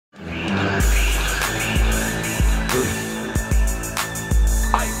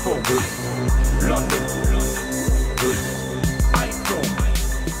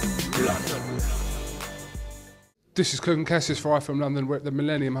This is KUGAN CASSIUS for iFILM London. We're at the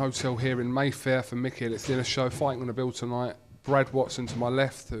MILLENIUM Hotel here in Mayfair for Mickey. It's dinner show, fighting on the bill tonight. Brad Watson to my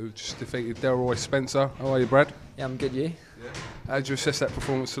left, who just defeated Delroy Spencer. How are you, Brad? Yeah, I'm good, you? Yeah. How did you assess that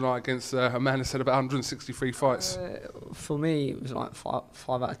performance tonight against a man that's had about 163 fights? For me, it was like 5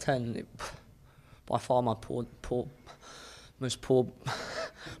 out of 10. By far my most poor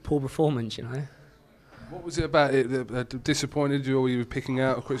performance, you know. What was it about it that disappointed you, or you were picking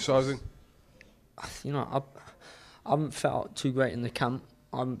out or criticising? You know, I haven't felt too great in the camp.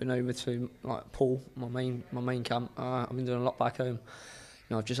 I haven't been over to like Paul, my main camp. I've been doing a lot back home. You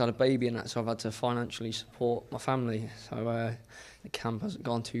know, I've just had a baby and that, so I've had to financially support my family. So the camp hasn't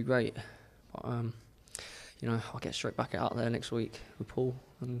gone too great. But you know, I'll get straight back out there next week with Paul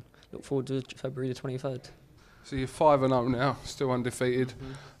and look forward to February the 23rd. So you're 5-0 now, still undefeated.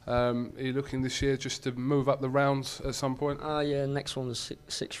 Mm-hmm. Are you looking this year just to move up the rounds at some point? Yeah, next one was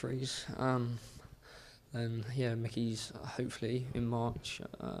 6-3s. Then yeah, Mickey's hopefully in March,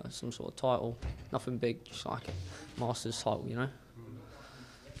 some sort of title, nothing big, just like a Masters title, you know.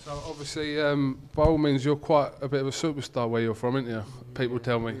 So obviously, by all means, you're quite a bit of a superstar where you're from, aren't you? People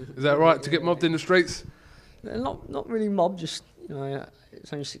tell me. Is that right? To get mobbed in the streets? Not really mobbed, just you know,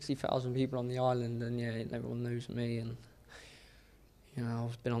 it's only 60,000 people on the island, and yeah, everyone knows me, and you know,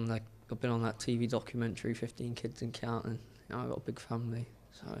 I've been on that TV documentary, 15 Kids and Counting. You know, I've got a big family,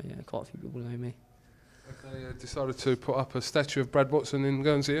 so yeah, quite a few people know me. Have they decided to put up a statue of Brad Watson and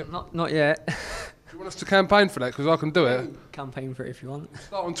go and see it? Not yet. Do you want us to campaign for that? Because I can do it. Campaign for it if you want.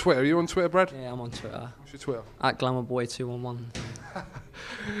 Start on Twitter. Are you on Twitter, Brad? Yeah, I'm on Twitter. What's your Twitter? @glamourboy211.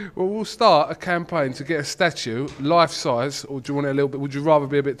 Well, we'll start a campaign to get a statue, life size, or do you want it a little bit? Would you rather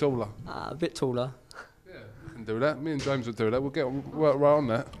be a bit taller? A bit taller. Yeah, we can do that. Me and James will do that. We'll work right on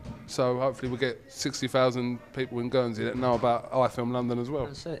that. So hopefully we'll get 60,000 people in Guernsey that know about iFILM London as well.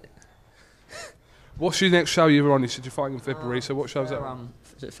 That's it. What's your next show you're on? You said you're fighting in February, so what show's that?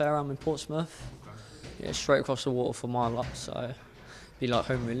 Is it Fairham in Portsmouth? Okay. Yeah, straight across the water for my lot, so be like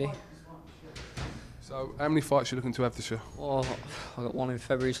home really. So how many fights are you looking to have this year? Well, I got one in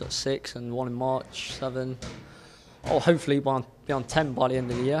February, so that's 6, and one in March, 7. Oh, hopefully be on 10 by the end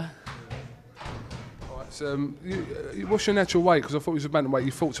of the year. Alright, so what's your natural weight? Because I thought it was a bantamweight.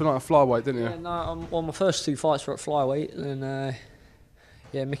 You fought tonight at flyweight, didn't you? Yeah, no, well, my first 2 fights were at flyweight, and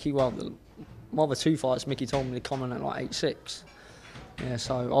yeah, Mickey, well, my other 2 fights, Mickey told me to come in at like 8'6". Yeah,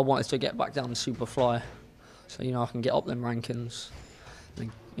 so I wanted to get back down to super fly, so you know I can get up them rankings, and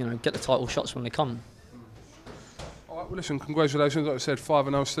you know get the title shots when they come. All right, well listen, congratulations. Like I said,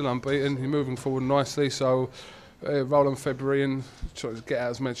 5-0, still unbeaten. You're moving forward nicely. So roll on February and try to get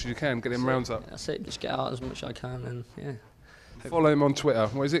out as much as you can, get them rounds up. That's it. Just get out as much as I can, and yeah. Follow him on Twitter.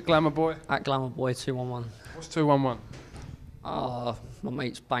 What is it, Glamour Boy? @glamourboy211. What's 211? My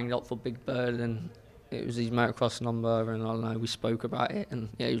mate's banged up for Big Bird, and it was his motocross number, and I don't know, we spoke about it, and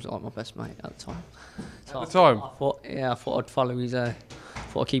yeah, he was like my best mate at the time. So at the time? I thought I'd follow his,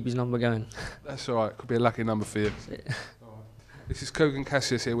 thought I'd keep his number going. That's all right, could be a lucky number for you. That's it. Right. This is KUGAN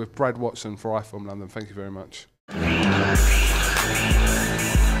CASSIUS here with Brad Watson for iFILM London. Thank you very much.